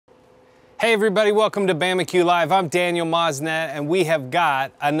Hey everybody, welcome to BBQ Live. I'm Daniel Mosnet and we have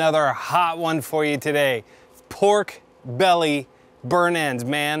got another hot one for you today. Pork belly burn ends,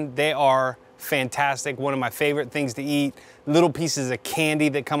 man. They are fantastic. One of my favorite things to eat. Little pieces of candy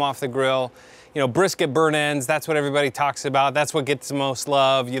that come off the grill. You know, brisket burn ends, that's what everybody talks about. That's what gets the most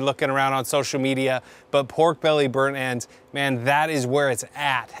love. You're looking around on social media, but pork belly burn ends, man, that is where it's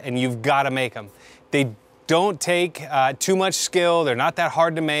at and you've got to make them. They don't take too much skill. They're not that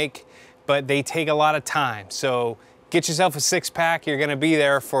hard to make, but they take a lot of time. So get yourself a 6-pack. You're gonna be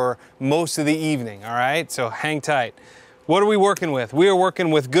there for most of the evening, all right? So hang tight. What are we working with? We are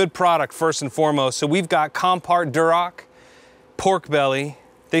working with good product first and foremost. So we've got Compart Duroc pork belly.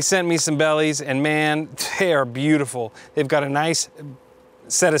 They sent me some bellies and man, they are beautiful. They've got a nice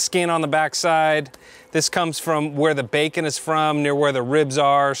set of skin on the backside. This comes from where the bacon is from, near where the ribs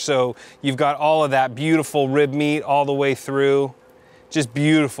are. So you've got all of that beautiful rib meat all the way through. Just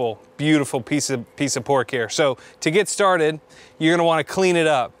beautiful, beautiful piece of pork here. So to get started, you're gonna wanna clean it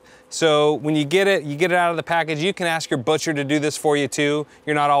up. So when you get it out of the package. You can ask your butcher to do this for you too.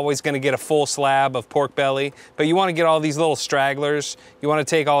 You're not always gonna get a full slab of pork belly, but you wanna get all these little stragglers. You wanna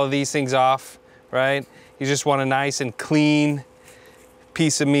take all of these things off, right? You just want a nice and clean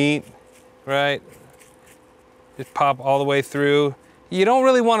piece of meat, right? Just pop all the way through. You don't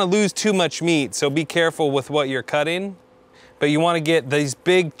really wanna lose too much meat, so be careful with what you're cutting. But you want to get these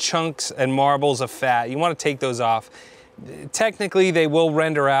big chunks and marbles of fat. You want to take those off. Technically, they will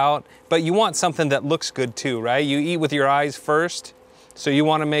render out, but you want something that looks good too, right? You eat with your eyes first, so you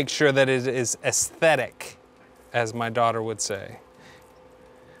want to make sure that it is aesthetic, as my daughter would say.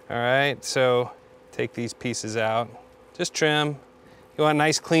 All right, so take these pieces out. Just trim. You want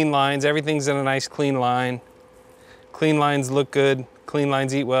nice clean lines. Everything's in a nice clean line. Clean lines look good. Clean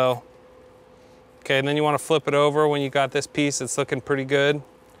lines eat well. Okay, and then you want to flip it over when you got this piece that's looking pretty good.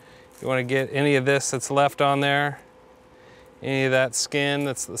 You want to get any of this that's left on there, any of that skin,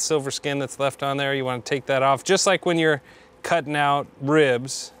 that's the silver skin that's left on there, you want to take that off. Just like when you're cutting out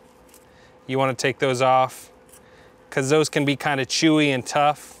ribs, you want to take those off because those can be kind of chewy and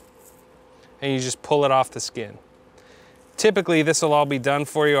tough, and you just pull it off the skin. Typically, this will all be done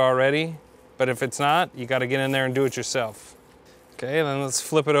for you already, but if it's not, you got to get in there and do it yourself. Okay, then let's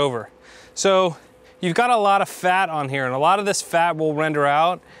flip it over. So, you've got a lot of fat on here, and a lot of this fat will render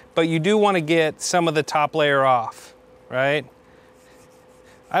out, but you do want to get some of the top layer off, right?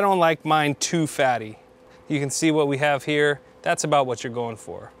 I don't like mine too fatty. You can see what we have here. That's about what you're going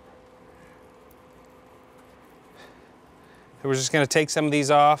for. So we're just going to take some of these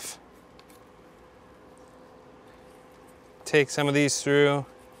off. Take some of these through.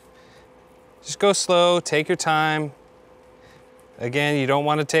 Just go slow, take your time. Again, you don't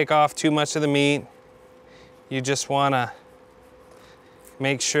want to take off too much of the meat. You just want to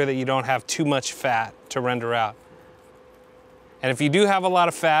make sure that you don't have too much fat to render out. And if you do have a lot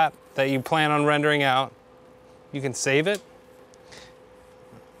of fat that you plan on rendering out, you can save it.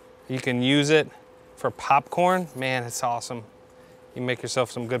 You can use it for popcorn. Man, it's awesome. You make yourself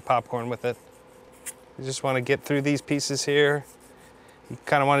some good popcorn with it. You just want to get through these pieces here. You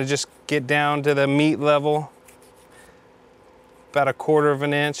kind of want to just get down to the meat level, about 1/4 of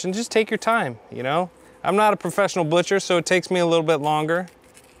an inch, and just take your time, you know? I'm not a professional butcher, so it takes me a little bit longer,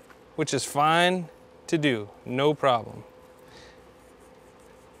 which is fine to do, no problem.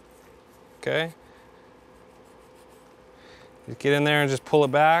 Okay? Just get in there and just pull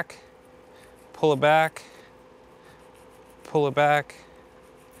it back, pull it back, pull it back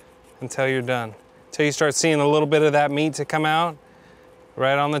until you're done. Until you start seeing a little bit of that meat to come out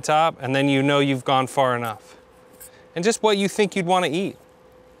right on the top, and then you know you've gone far enough. And just what you think you'd want to eat.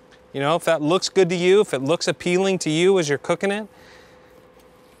 You know, if that looks good to you, if it looks appealing to you as you're cooking it.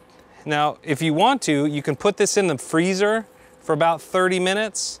 Now, if you want to, you can put this in the freezer for about 30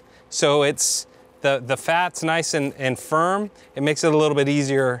 minutes. So it's the fat's nice and firm. It makes it a little bit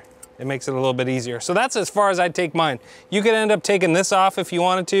easier. It makes it a little bit easier. So that's as far as I'd take mine. You could end up taking this off if you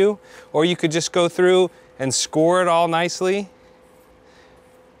wanted to, or you could just go through and score it all nicely.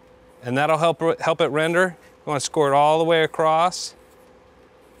 And that'll help it render. You want to score it all the way across.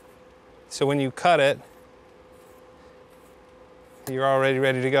 So when you cut it, you're already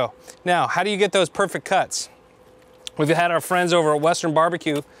ready to go. Now, how do you get those perfect cuts? We've had our friends over at Western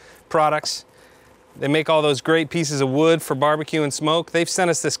Barbecue Products. They make all those great pieces of wood for barbecue and smoke. They've sent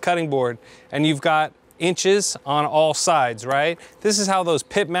us this cutting board, and you've got inches on all sides, right? This is how those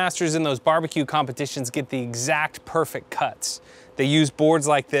pitmasters in those barbecue competitions get the exact perfect cuts. They use boards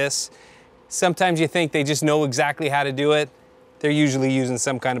like this. Sometimes you think they just know exactly how to do it. They're usually using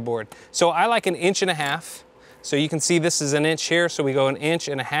some kind of board. So I like 1.5 inches. So you can see this is 1 inch here, so we go 1.5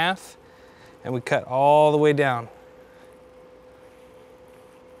 inches. And we cut all the way down.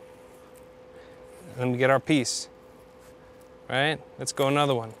 And then we get our piece, right? Let's go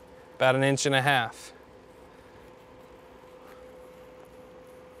another one, about 1.5 inches.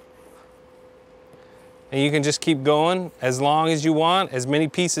 And you can just keep going as long as you want, as many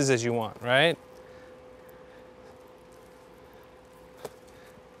pieces as you want, right?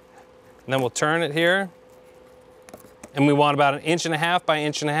 And then we'll turn it here. And we want about 1.5 inches by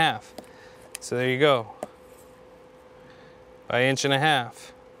 1.5 inches. So there you go. By 1.5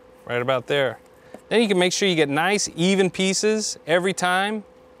 inches, right about there. Then you can make sure you get nice, even pieces every time.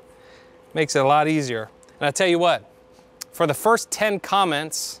 Makes it a lot easier. And I tell you what, for the first 10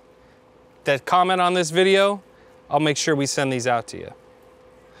 comments that comment on this video, I'll make sure we send these out to you.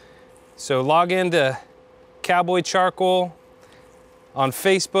 So log into Cowboy Charcoal on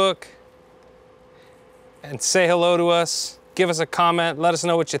Facebook and say hello to us. Give us a comment, let us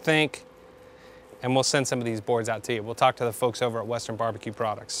know what you think, and we'll send some of these boards out to you. We'll talk to the folks over at Western Barbecue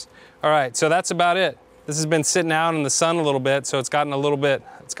Products. All right, so that's about it. This has been sitting out in the sun a little bit, so it's gotten a little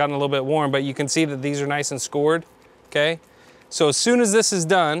bit warm, but you can see that these are nice and scored, okay? So as soon as this is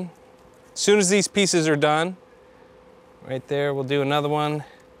done, as soon as these pieces are done, right there, we'll do another one,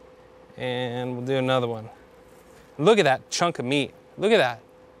 and we'll do another one. Look at that chunk of meat. Look at that.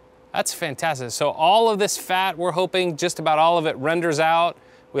 That's fantastic. So all of this fat, we're hoping just about all of it renders out.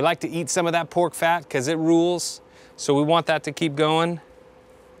 We like to eat some of that pork fat because it rules. So we want that to keep going.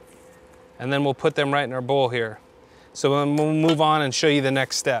 And then we'll put them right in our bowl here. So we'll move on and show you the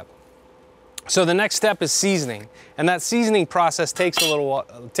next step. So the next step is seasoning. And that seasoning process takes a little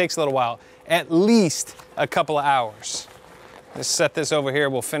while, at least a couple of hours. Let's set this over here.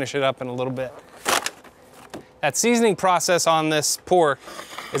 We'll finish it up in a little bit. That seasoning process on this pork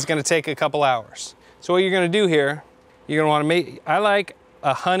is going to take a couple hours. So what you're going to do here, you're going to want to make, I like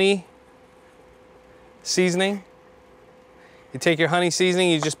a honey seasoning. You take your honey seasoning,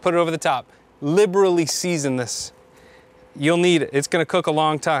 you just put it over the top. Liberally season this. You'll need it. It's going to cook a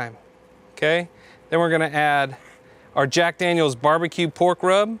long time. Okay? Then we're going to add our Jack Daniel's barbecue pork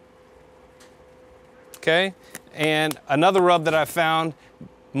rub. Okay? And another rub that I found,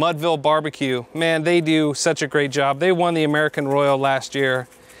 Mudville Barbecue. Man, they do such a great job. They won the American Royal last year.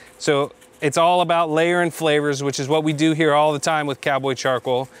 So it's all about layering flavors, which is what we do here all the time with Cowboy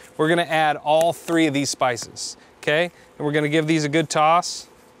Charcoal. We're gonna add all 3 of these spices, okay? And we're gonna give these a good toss.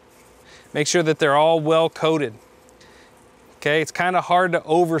 Make sure that they're all well coated. Okay, it's kind of hard to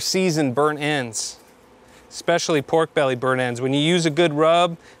over season burnt ends, especially pork belly burnt ends. When you use a good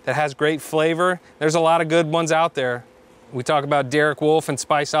rub that has great flavor, there's a lot of good ones out there. We talk about Derek Wolf and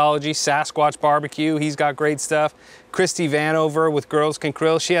Spiceology, Sasquatch Barbecue, he's got great stuff. Christy Vanover with Girls Can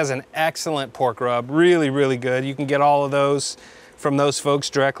Grill, she has an excellent pork rub, really, really good. You can get all of those from those folks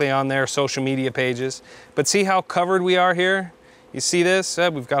directly on their social media pages. But see how covered we are here? You see this?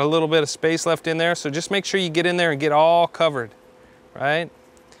 We've got a little bit of space left in there, so just make sure you get in there and get all covered, right?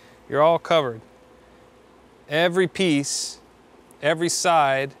 You're all covered. Every piece, every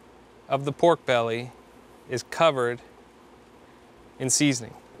side of the pork belly is covered in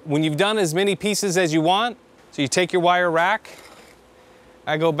seasoning. When you've done as many pieces as you want, so you take your wire rack,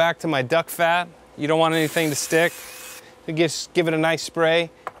 I go back to my duck fat. You don't want anything to stick. You just give it a nice spray.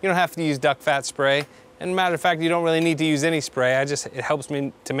 You don't have to use duck fat spray. And matter of fact, you don't really need to use any spray. It helps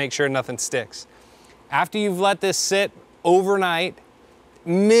me to make sure nothing sticks. After you've let this sit overnight,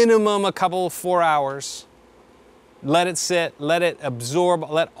 minimum a couple of 4 hours, let it sit, let it absorb,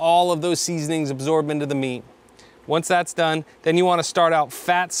 let all of those seasonings absorb into the meat. Once that's done, then you want to start out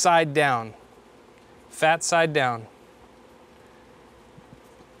fat side down. Fat side down.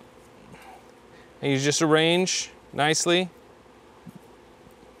 And you just arrange nicely.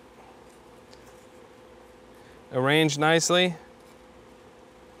 Arrange nicely.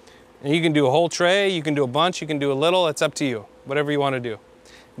 And you can do a whole tray, you can do a bunch, you can do a little, it's up to you, whatever you want to do.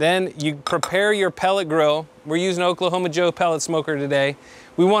 Then you prepare your pellet grill. We're using Oklahoma Joe pellet smoker today.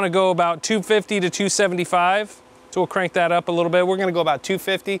 We want to go about 250 to 275. So we'll crank that up a little bit. We're gonna go about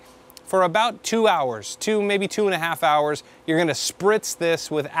 250 for about 2 hours, maybe 2.5 hours. You're gonna spritz this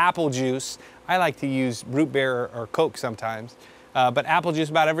with apple juice. I like to use root beer or Coke sometimes, but apple juice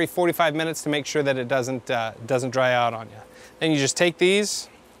about every 45 minutes to make sure that it doesn't dry out on you. Then you just take these,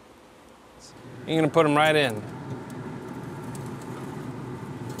 you're gonna put them right in.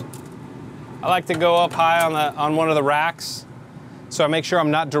 I like to go up high on one of the racks, so I make sure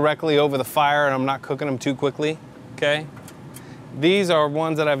I'm not directly over the fire and I'm not cooking them too quickly. Okay, these are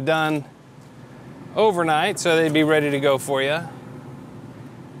ones that I've done overnight, so they'd be ready to go for you.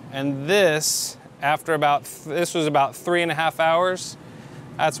 And this, after this was about 3.5 hours.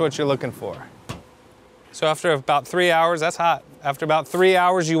 That's what you're looking for. So after about 3 hours, that's hot. After about 3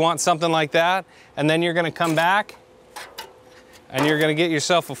 hours, you want something like that. And then you're gonna come back and you're gonna get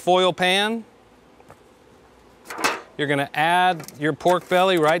yourself a foil pan. You're gonna add your pork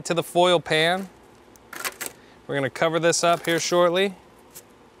belly right to the foil pan. We're gonna cover this up here shortly.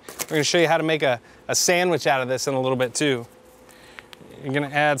 We're gonna show you how to make a sandwich out of this in a little bit too. You're gonna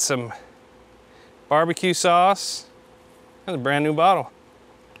add some barbecue sauce. That's a brand new bottle.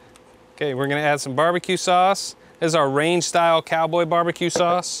 Okay, we're gonna add some barbecue sauce. This is our range style Cowboy barbecue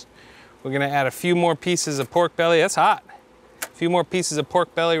sauce. We're gonna add a few more pieces of pork belly. That's hot. A few more pieces of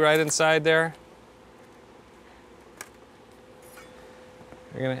pork belly right inside there.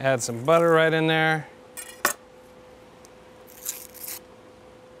 We're gonna add some butter right in there.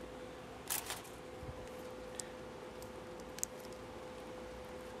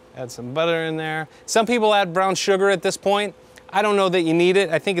 Add some butter in there. Some people add brown sugar at this point. I don't know that you need it.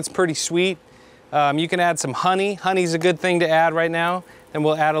 I think it's pretty sweet. You can add some honey. Honey's a good thing to add right now. And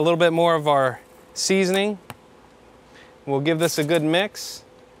we'll add a little bit more of our seasoning. We'll give this a good mix.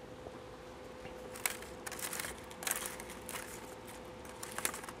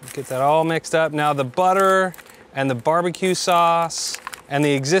 Get that all mixed up. Now the butter and the barbecue sauce and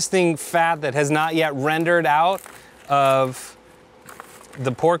the existing fat that has not yet rendered out of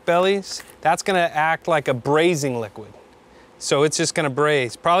the pork bellies, that's gonna act like a braising liquid. So it's just gonna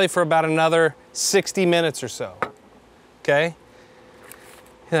braise, probably for about another 60 minutes or so, okay?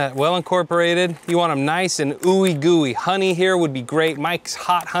 Yeah, well incorporated. You want them nice and ooey gooey. Honey here would be great. Mike's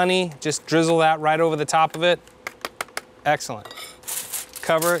hot honey, just drizzle that right over the top of it. Excellent.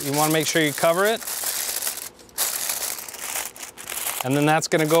 Cover it, you wanna make sure you cover it. And then that's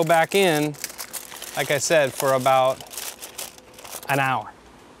gonna go back in, like I said, for about an hour.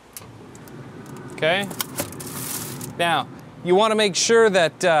 Okay? Now, you want to make sure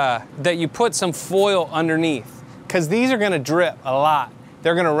that, that you put some foil underneath, because these are going to drip a lot.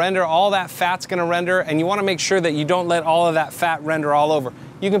 They're going to render, all that fat's going to render, and you want to make sure that you don't let all of that fat render all over.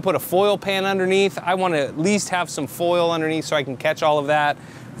 You can put a foil pan underneath. I want to at least have some foil underneath so I can catch all of that.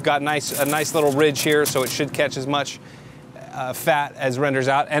 We've got a nice little ridge here, so it should catch as much fat as renders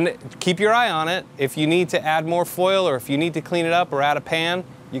out. And keep your eye on it. If you need to add more foil or if you need to clean it up or add a pan,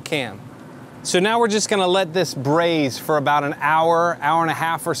 you can. So now we're just gonna let this braise for about an hour, hour and a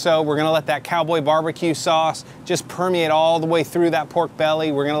half or so. We're gonna let that Cowboy barbecue sauce just permeate all the way through that pork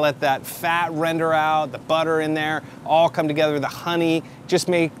belly. We're gonna let that fat render out, the butter in there, all come together, the honey, just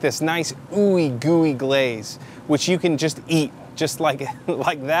make this nice ooey gooey glaze, which you can just eat just like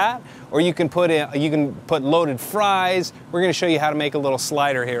that, or you can put loaded fries. We're gonna show you how to make a little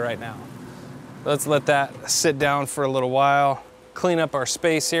slider here right now. Let's let that sit down for a little while. Clean up our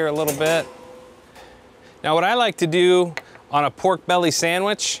space here a little bit. Now what I like to do on a pork belly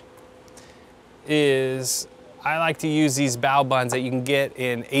sandwich is I like to use these bao buns that you can get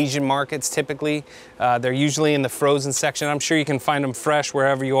in Asian markets typically. They're usually in the frozen section. I'm sure you can find them fresh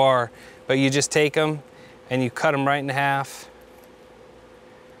wherever you are, but you just take them and you cut them right in half.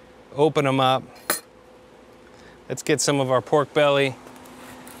 Open them up. Let's get some of our pork belly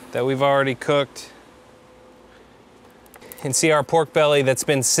that we've already cooked. You can see our pork belly that's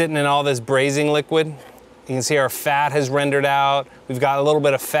been sitting in all this braising liquid. You can see our fat has rendered out. We've got a little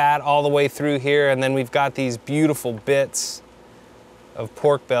bit of fat all the way through here, and then we've got these beautiful bits of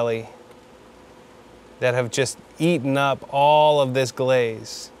pork belly that have just eaten up all of this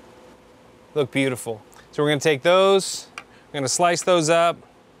glaze. Look beautiful. So we're gonna take those, we're gonna slice those up.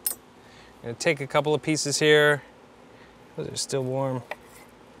 I'm gonna take a couple of pieces here. Those are still warm.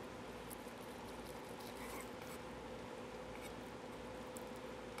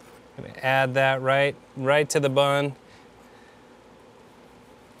 I'm gonna add that right to the bun.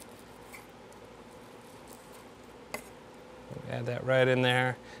 Add that right in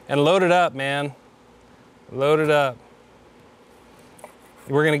there. And load it up, man. Load it up.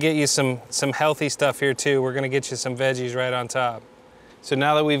 We're gonna get you some healthy stuff here too. We're gonna get you some veggies right on top. So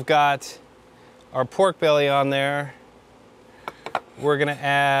now that we've got our pork belly on there, we're gonna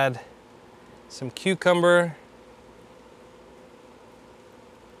add some cucumber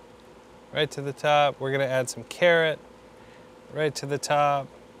right to the top. We're gonna add some carrot right to the top.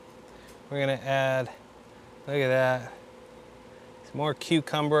 We're gonna add, look at that, some more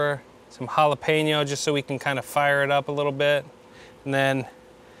cucumber, some jalapeno, just so we can kind of fire it up a little bit. And then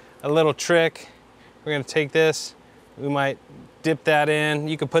a little trick, we're gonna take this, we might dip that in.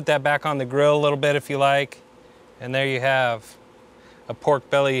 You can put that back on the grill a little bit if you like. And there you have a pork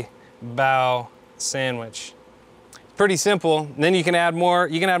belly bao sandwich. Pretty simple. And then you can add more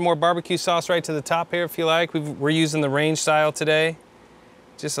barbecue sauce right to the top here if you like. We're using the range style today.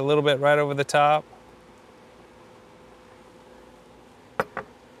 Just a little bit right over the top. A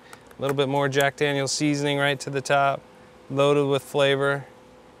little bit more Jack Daniel's seasoning right to the top, loaded with flavor.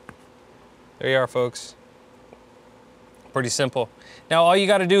 There you are, folks. Pretty simple. Now all you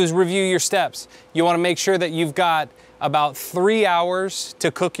got to do is review your steps. You want to make sure that you've got about 3 hours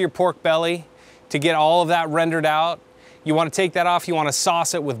to cook your pork belly to get all of that rendered out. You want to take that off, you want to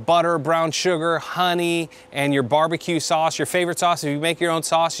sauce it with butter, brown sugar, honey, and your barbecue sauce, your favorite sauce. If you make your own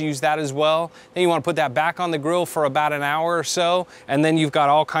sauce, use that as well. Then you want to put that back on the grill for about an hour or so, and then you've got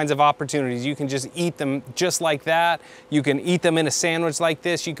all kinds of opportunities. You can just eat them just like that. You can eat them in a sandwich like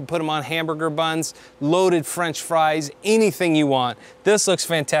this. You can put them on hamburger buns, loaded French fries, anything you want. This looks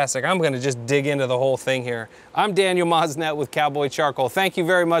fantastic. I'm going to just dig into the whole thing here. I'm Daniel Mosnet with Cowboy Charcoal. Thank you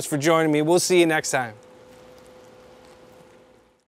very much for joining me. We'll see you next time.